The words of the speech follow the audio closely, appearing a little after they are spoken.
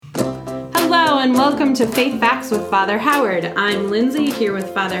and welcome to Faith Facts with Father Howard. I'm Lindsay here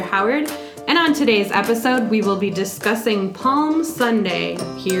with Father Howard, and on today's episode we will be discussing Palm Sunday.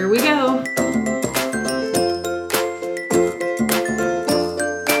 Here we go.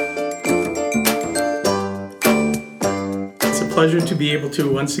 It's a pleasure to be able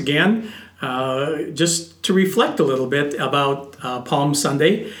to once again just to reflect a little bit about Palm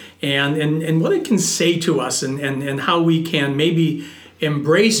Sunday and what it can say to us and how we can maybe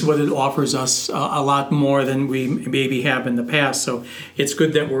embrace what it offers us a lot more than we maybe have in the past. So it's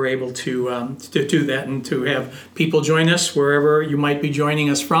good that we're able to do that and to have people join us wherever you might be joining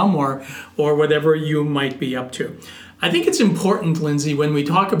us from or whatever you might be up to. I think it's important, Lindsay, when we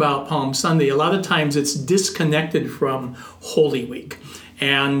talk about Palm Sunday, a lot of times it's disconnected from Holy Week.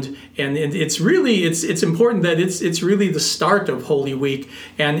 And it's important that it's really the start of Holy Week.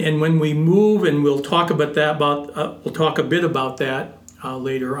 And when we move, and we'll talk a bit about that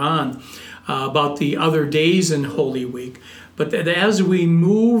later on, about the other days in Holy Week. But that as we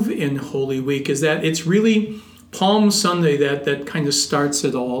move in Holy Week, is that it's really Palm Sunday that kind of starts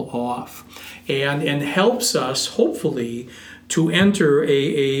it all off, and helps us hopefully to enter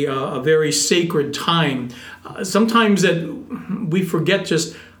a very sacred time. Sometimes that we forget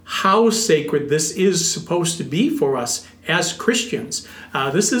just how sacred this is supposed to be for us as Christians.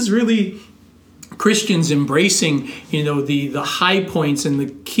 This is really Christians embracing, the high points and the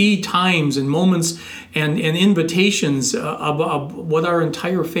key times and moments and invitations of what our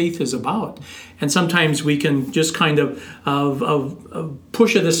entire faith is about. And sometimes we can just kind of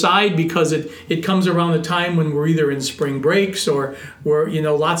push it aside because it comes around the time when we're either in spring breaks or where,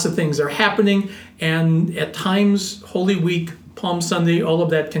 lots of things are happening. And at times, Holy Week, Palm Sunday, all of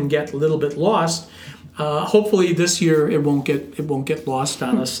that can get a little bit lost. Hopefully this year it won't get lost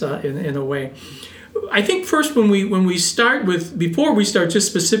on us in a way. I think first before we start just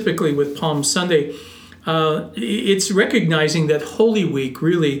specifically with Palm Sunday, it's recognizing that Holy Week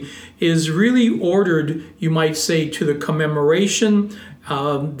really is ordered, you might say, to the commemoration,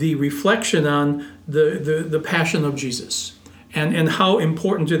 the reflection on the Passion of Jesus and how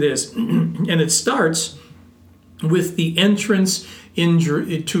important it is. And it starts with the entrance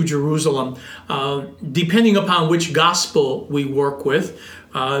to Jerusalem. Depending upon which gospel we work with,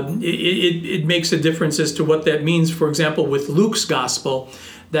 it makes a difference as to what that means. For example, with Luke's gospel,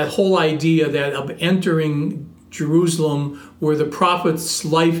 that whole idea that of entering Jerusalem where the prophet's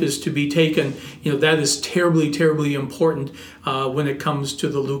life is to be taken, that is terribly, terribly important when it comes to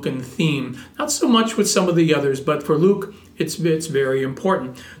the Lucan theme. Not so much with some of the others, but for Luke, it's very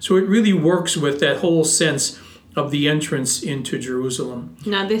important. So it really works with that whole sense of the entrance into Jerusalem.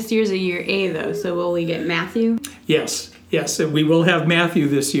 Now this year's a year A though, so will we get Matthew? Yes, we will have Matthew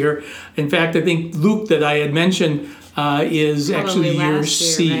this year. In fact, I think Luke that I had mentioned is Probably actually year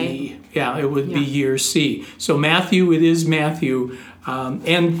C. Right? Yeah, it would be year C. So Matthew, it is Matthew.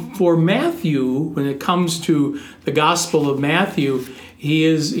 And for Matthew, when it comes to the Gospel of Matthew, he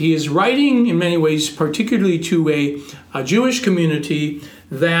is writing in many ways, particularly to a Jewish community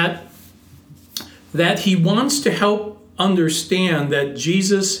that he wants to help understand that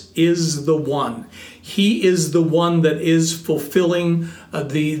Jesus is the one. He is the one that is fulfilling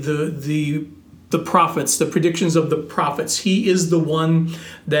the prophets, the predictions of the prophets. He is the one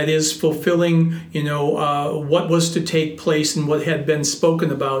that is fulfilling, what was to take place and what had been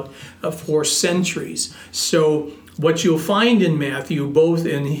spoken about for centuries. So what you'll find in Matthew, both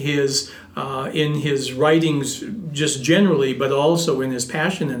in his writings just generally, but also in his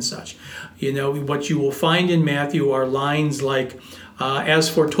Passion and such, what you will find in Matthew are lines like, as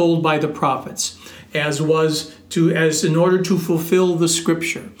foretold by the prophets, as in order to fulfill the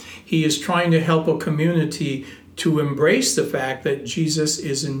scripture. He is trying to help a community to embrace the fact that Jesus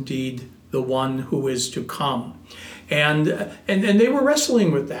is indeed the one who is to come. And they were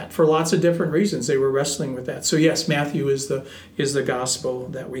wrestling with that for lots of different reasons. They were wrestling with that. So yes, Matthew is the gospel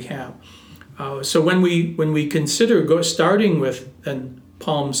that we have. So when we consider starting with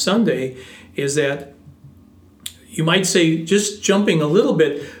Palm Sunday, is that you might say, just jumping a little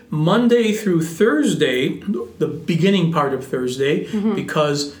bit, Monday through Thursday, the beginning part of Thursday,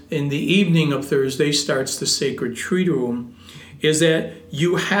 because in the evening of Thursday starts the Sacred Triduum, is that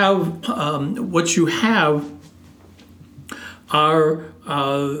you have what you have are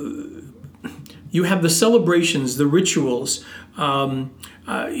you have the celebrations, the rituals. What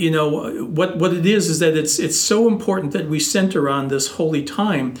it is that it's so important that we center on this holy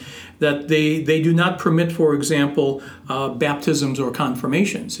time that they do not permit, for example, baptisms or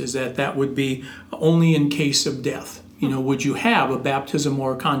confirmations. Is that would be only in case of death. Would you have a baptism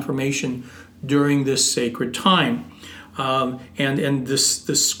or a confirmation during this sacred time? And the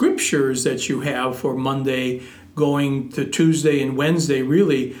scriptures that you have for Monday going to Tuesday and Wednesday,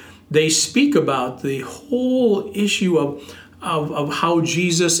 really, they speak about the whole issue of how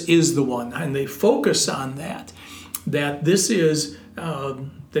Jesus is the one, and they focus on that this is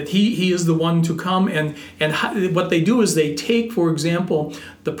that he is the one to come, and what they do is they take, for example,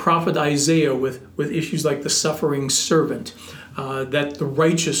 the prophet Isaiah with issues like the suffering servant, that the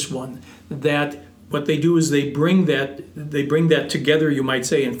righteous one, that what they do is they bring that together, you might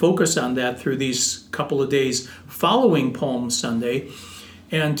say, and focus on that through these couple of days following Palm Sunday,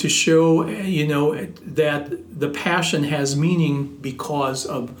 and to show, that the Passion has meaning because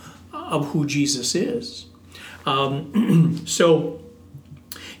of who Jesus is. So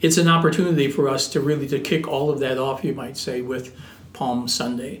it's an opportunity for us to kick all of that off, you might say, with Palm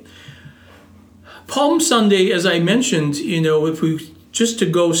Sunday. Palm Sunday, as I mentioned, if we just to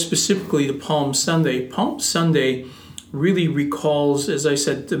go specifically to Palm Sunday really recalls, as I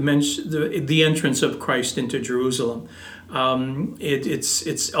said, the entrance of Christ into Jerusalem.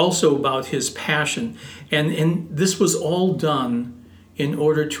 It's also about his passion, and this was all done in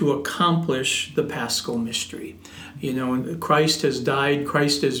order to accomplish the Paschal mystery. Christ has died,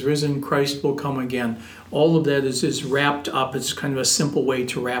 Christ has risen, Christ will come again. All of that is wrapped up. It's kind of a simple way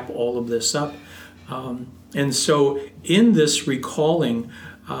to wrap all of this up. And so in this recalling,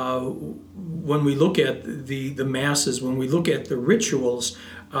 when we look at the masses, when we look at the rituals,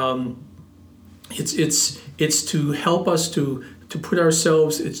 it's to help us to put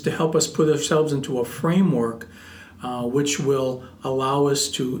ourselves into a framework which will allow us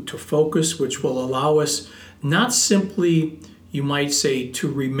to focus, which will allow us not simply, you might say,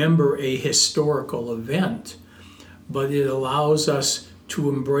 to remember a historical event, but it allows us to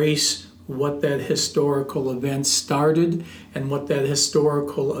embrace what that historical event started and what that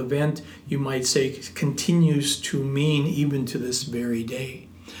historical event, you might say, continues to mean even to this very day.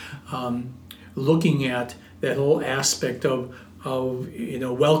 Looking at that whole aspect of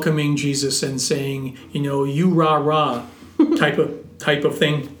welcoming Jesus and saying, you rah rah type of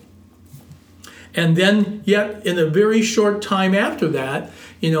thing. And then yet in a very short time after that,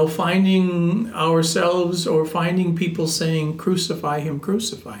 finding ourselves or finding people saying, crucify him.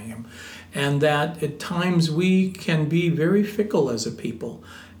 And that at times we can be very fickle as a people.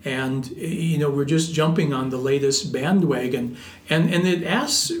 And, we're just jumping on the latest bandwagon. And it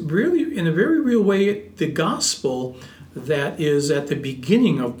asks really, in a very real way, the gospel that is at the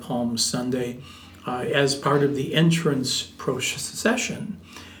beginning of Palm Sunday as part of the entrance procession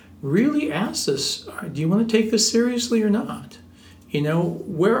really asks us, do you want to take this seriously or not?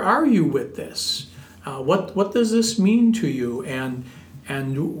 Where are you with this? What does this mean to you? And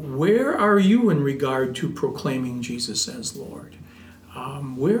where are you in regard to proclaiming Jesus as Lord?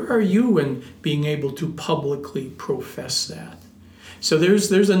 Where are you in being able to publicly profess that? So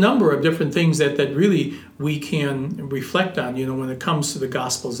there's a number of different things that really we can reflect on, when it comes to the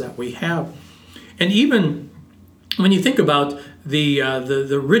Gospels that we have. And even when you think about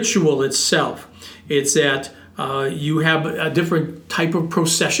the ritual itself, it's that you have a different type of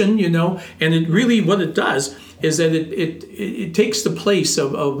procession, and it really, what it does is that it takes the place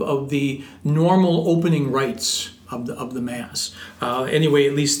of the normal opening rites of the Mass. Anyway,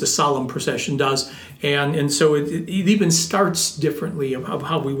 at least the solemn procession does. And so it even starts differently of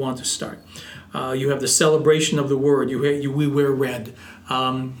how we want to start. You have the celebration of the Word. We wear red,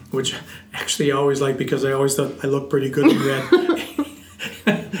 which actually I always like because I always thought I looked pretty good in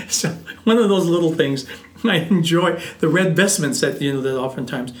red. So one of those little things I enjoy, the red vestments that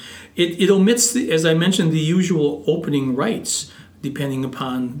oftentimes it omits, as I mentioned, the usual opening rites depending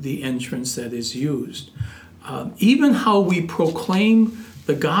upon the entrance that is used. Even how we proclaim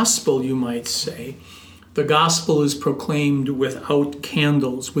the gospel, you might say, the gospel is proclaimed without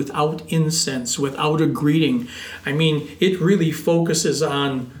candles, without incense, without a greeting. I mean, it really focuses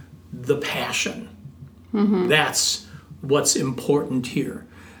on the passion. Mm-hmm. That's what's important here.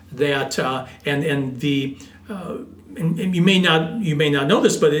 That and you may not know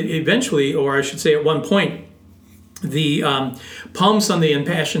this, but eventually, or I should say, at one point, the Palm Sunday and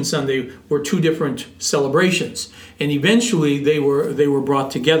Passion Sunday were two different celebrations, and eventually they were brought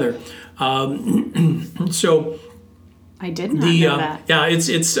together. So I did not know that. Yeah, it's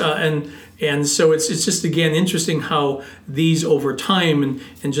and so it's just again interesting how these over time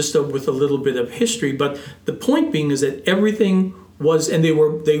and just with a little bit of history. But the point being is that everything was, and they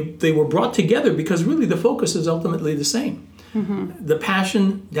were brought together because really the focus is ultimately the same: mm-hmm. the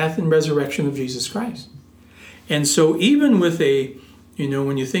passion, death, and resurrection of Jesus Christ. And so even with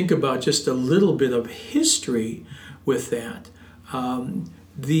when you think about just a little bit of history with that,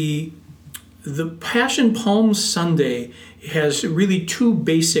 the Passion Palm Sunday has really two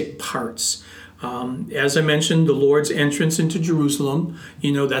basic parts. As I mentioned, the Lord's entrance into Jerusalem,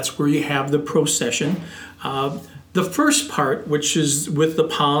 that's where you have the procession. The first part, which is with the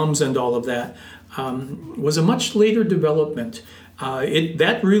palms and all of that, was a much later development.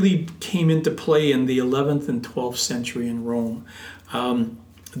 That really came into play in the 11th and 12th century in Rome.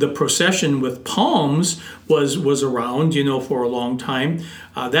 The procession with palms was around, for a long time.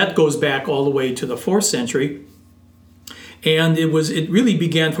 That goes back all the way to the 4th century. And it really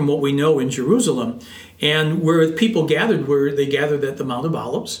began from what we know in Jerusalem, and where people gathered, where they gathered at the Mount of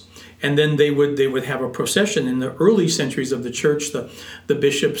Olives, and then they would have a procession. In the early centuries of the church, the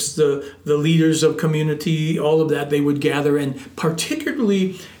bishops, the leaders of community, all of that, they would gather, and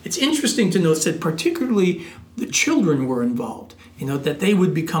particularly, it's interesting to note that particularly the children were involved, that they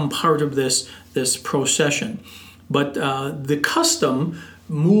would become part of this procession. But the custom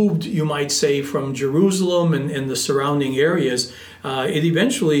moved, you might say, from Jerusalem and the surrounding areas. It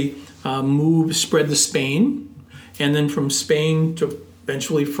eventually spread to Spain, and then from Spain to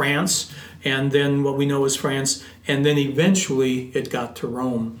eventually France, and then what we know as France, and then eventually it got to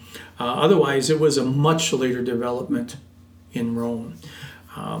Rome. Otherwise, it was a much later development in Rome.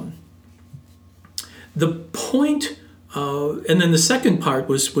 The point, and then the second part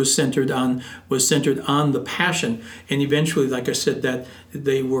was centered on the Passion, and eventually, like I said, that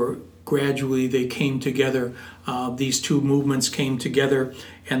they came together. These two movements came together,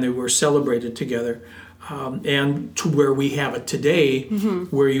 and they were celebrated together, and to where we have it today,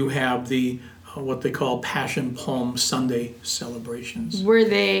 where you have the what they call Passion Palm Sunday celebrations. Were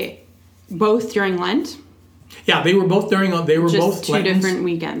they both during Lent? Yeah, they were both during. They were just both two Lentins. Different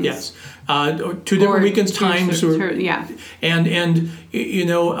weekends. Yes, 2 different weekends, times. Yeah, and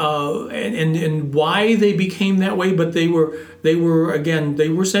why they became that way, but they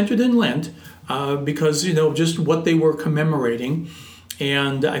were centered in Lent because just what they were commemorating,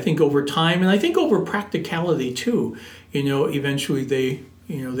 and I think over time, and I think over practicality too, eventually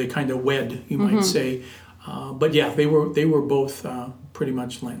they kind of wed, you might say, but yeah, they were both pretty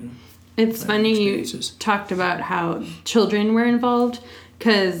much Lenten. It's funny you talked about how children were involved,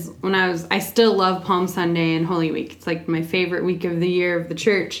 because I still love Palm Sunday and Holy Week. It's like my favorite week of the year of the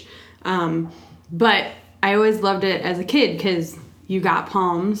church. But I always loved it as a kid because you got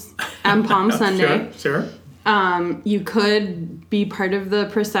palms on Palm Sunday. Sure. You could be part of the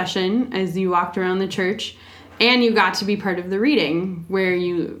procession as you walked around the church, and you got to be part of the reading where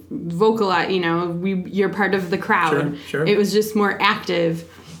you vocalize, you're part of the crowd. Sure. It was just more active.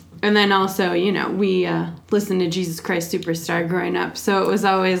 And then also, we listened to Jesus Christ Superstar growing up. So it was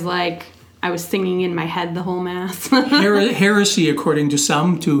always like I was singing in my head the whole Mass. Heresy, according to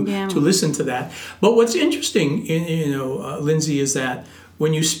some, to listen to that. But what's interesting, Lindsay, is that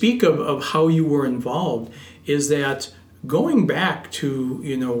when you speak of how you were involved, is that going back to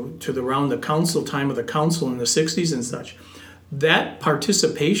around the council time of the council in the 60s and such, that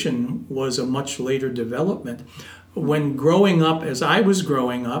participation was a much later development. When growing up, as I was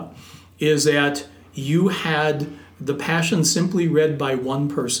growing up, is that you had the Passion simply read by one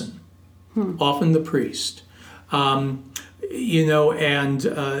person, often the priest, and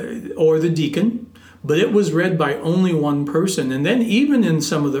or the deacon, but it was read by only one person. And then even in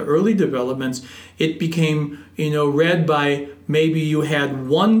some of the early developments, it became, read by maybe you had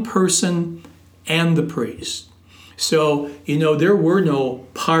one person and the priest. So, there were no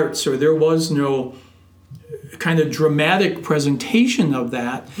parts, or there was no kind of dramatic presentation of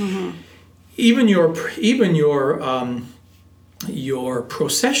that. Even your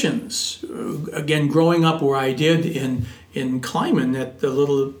processions, again, growing up where I did in Kleiman at the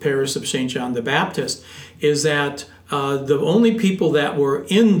little parish of St. John the Baptist, is that the only people that were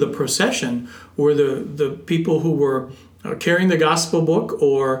in the procession were the people who were carrying the gospel book,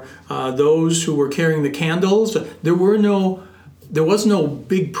 or those who were carrying the candles. There was no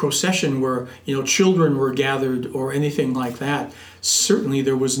big procession where children were gathered or anything like that. Certainly,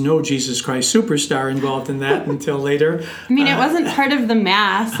 there was no Jesus Christ Superstar involved in that until later. I mean, it wasn't part of the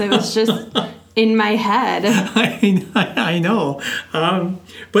Mass. It was just in my head. I know,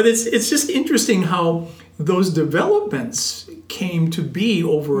 but it's just interesting how those developments came to be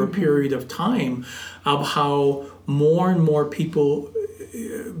over a period of time, of how more and more people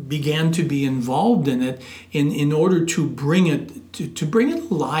began to be involved in it in order to bring it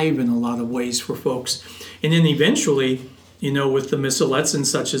alive in a lot of ways for folks. And then eventually, with the missalettes and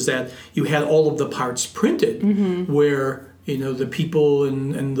such as that, you had all of the parts printed, where the people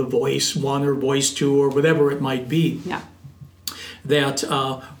and the voice 1 or voice 2 or whatever it might be, that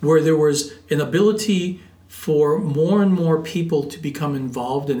where there was an ability for more and more people to become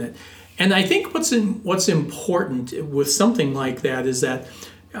involved in it. And I think what's important with something like that is that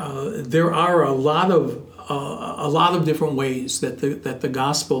there are a lot of different ways that the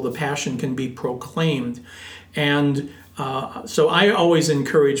gospel, the passion, can be proclaimed. And so I always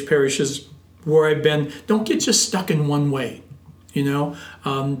encourage parishes where I've been, don't get just stuck in one way,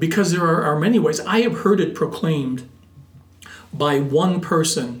 because there are many ways. I have heard it proclaimed by one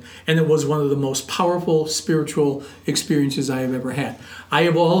person, and it was one of the most powerful spiritual experiences I have ever had. I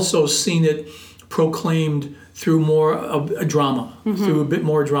have also seen it proclaimed through more of a drama, through a bit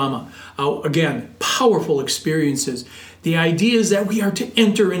more drama. Again, powerful experiences. The idea is that we are to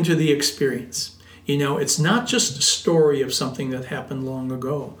enter into the experience. It's not just a story of something that happened long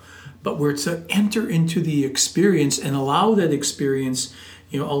ago, but we're to enter into the experience and allow that experience,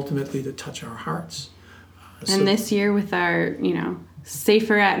 ultimately to touch our hearts. And this year with our,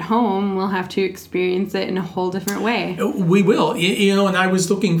 Safer at Home, we'll have to experience it in a whole different way. We will, and I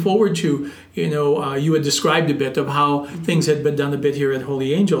was looking forward to, you had described a bit of how things had been done a bit here at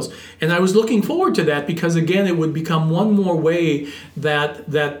Holy Angels. And I was looking forward to that because, again, it would become one more way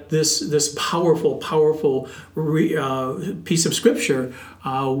that this powerful piece of Scripture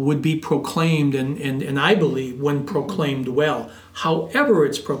would be proclaimed, and I believe when proclaimed well, however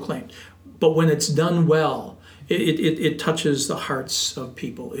it's proclaimed. But when it's done well, it touches the hearts of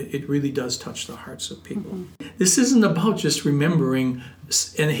people. It really does touch the hearts of people. Mm-hmm. This isn't about just remembering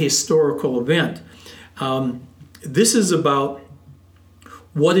an historical event. This is about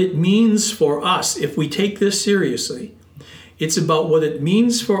what it means for us, if we take this seriously. It's about what it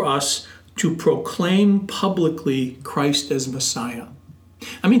means for us to proclaim publicly Christ as Messiah.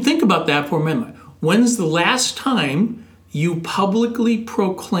 I mean, think about that for a minute. When's the last time you publicly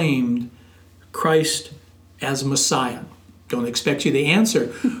proclaimed Christ as Messiah? Don't expect you to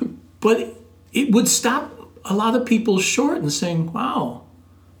answer, but it would stop a lot of people short and saying, wow,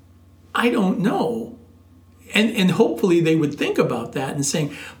 I don't know. And hopefully they would think about that and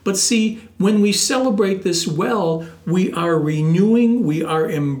saying, but see, when we celebrate this well, we are renewing, we are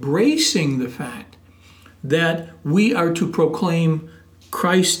embracing the fact that we are to proclaim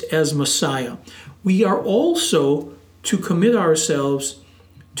Christ as Messiah. We are also to commit ourselves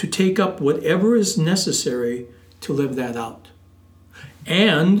to take up whatever is necessary to live that out.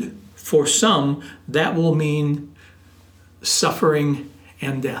 And for some, that will mean suffering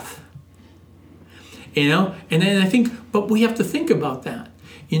and death. And then I think, but we have to think about that.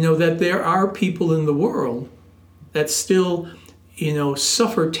 That there are people in the world that still,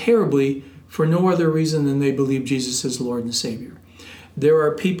 suffer terribly for no other reason than they believe Jesus is Lord and Savior. There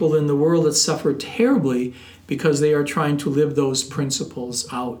are people in the world that suffer terribly because they are trying to live those principles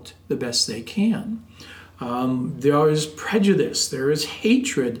out the best they can. There is prejudice, there is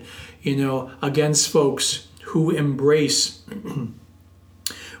hatred, against folks who embrace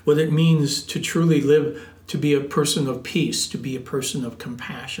what it means to truly live, to be a person of peace, to be a person of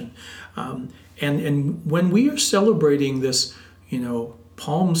compassion. And when we are celebrating this,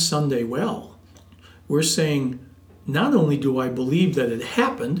 Palm Sunday well, we're saying, not only do I believe that it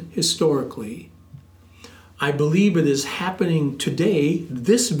happened historically, I believe it is happening today,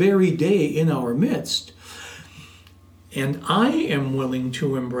 this very day in our midst. And I am willing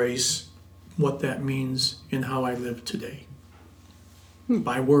to embrace what that means in how I live today.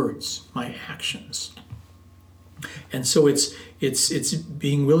 By words, my actions. And so it's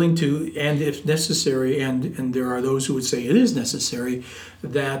being willing to, and if necessary, and there are those who would say it is necessary,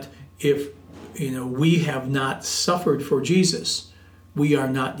 that if we have not suffered for Jesus, we are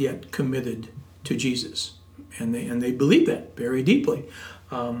not yet committed to Jesus. And they believe that very deeply.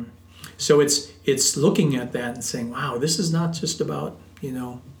 So it's looking at that and saying, wow, this is not just about,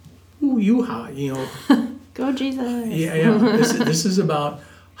 ooh, yoo-ha, Go Jesus. Yeah. This is about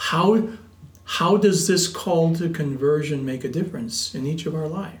how does this call to conversion make a difference in each of our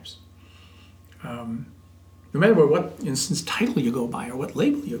lives? No matter what instance title you go by or what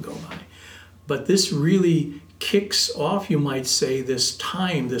label you go by. But this really kicks off, you might say, this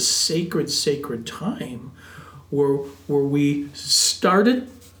time, this sacred time where we started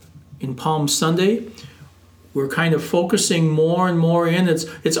in Palm Sunday. We're kind of focusing more and more in.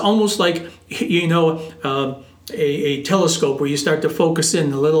 It's almost like, a telescope where you start to focus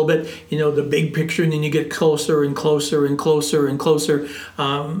in a little bit, the big picture, and then you get closer and closer and closer and closer.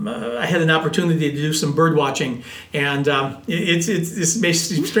 I had an opportunity to do some bird watching, and it may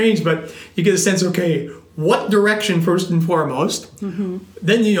seem strange, but you get a sense, okay, what direction first and foremost,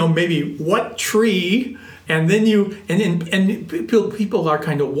 then maybe what tree, and then people are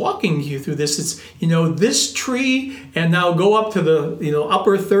kind of walking you through this. It's this tree, and now go up to the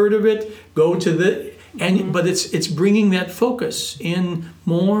upper third of it, go to the. And but it's bringing that focus in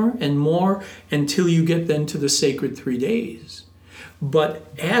more and more until you get then to the sacred 3 days. But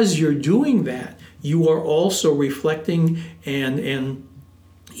as you're doing that, you are also reflecting and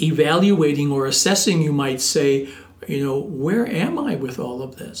evaluating or assessing, you might say, where am I with all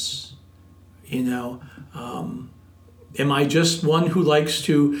of this? Am I just one who likes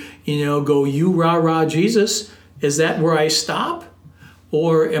to, go, you rah rah Jesus? Is that where I stop?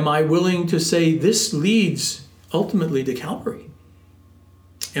 Or am I willing to say this leads ultimately to Calvary?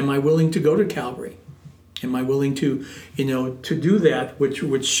 Am I willing to go to Calvary? Am I willing to, to do that, which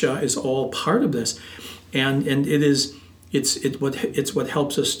is all part of this, and it's what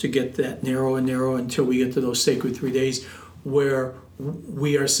helps us to get that narrow and narrow until we get to those sacred 3 days, where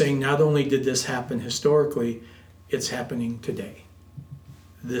we are saying not only did this happen historically, it's happening today,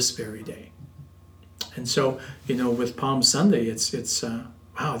 this very day. And so, with Palm Sunday, it's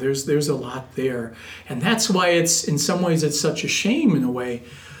wow, there's a lot there, and that's why it's in some ways it's such a shame in a way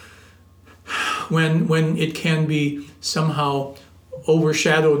when it can be somehow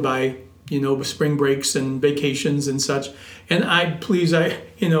overshadowed by spring breaks and vacations and such. And I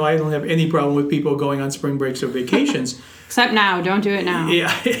don't have any problem with people going on spring breaks or vacations. Except now, don't do it now.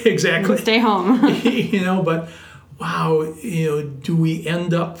 Yeah, exactly. Stay home. But wow, do we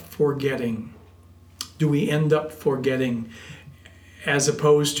end up forgetting? As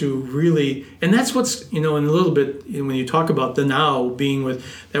opposed to really, and that's what's, in a little bit, when you talk about the now being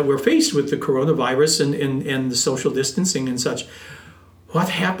that we're faced with the coronavirus and the social distancing and such, what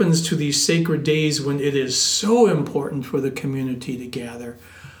happens to these sacred days when it is so important for the community to gather?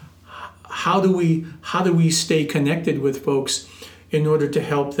 How do we stay connected with folks in order to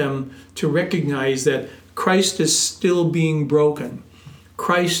help them to recognize that Christ is still being broken?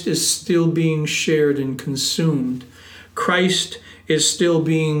 Christ is still being shared and consumed. Christ is still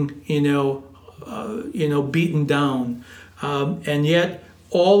being, beaten down. And yet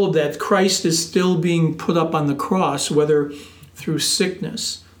all of that, Christ is still being put up on the cross, whether through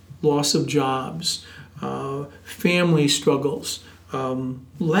sickness, loss of jobs, family struggles,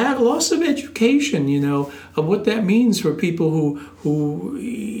 loss of education, of what that means for people who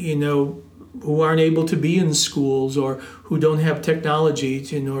aren't able to be in schools or who don't have technology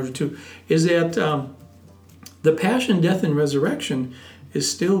in order to, is that the passion, death, and resurrection is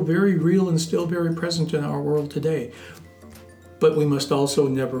still very real and still very present in our world today. But we must also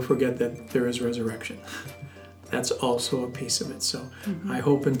never forget that there is resurrection. That's also a piece of it. So I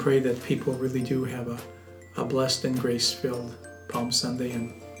hope and pray that people really do have a blessed and grace-filled Palm Sunday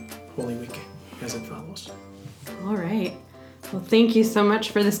and Holy Week as it follows. All right. Well, thank you so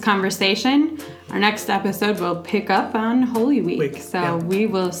much for this conversation. Our next episode will pick up on Holy Week. So we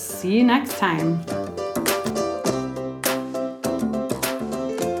will see you next time.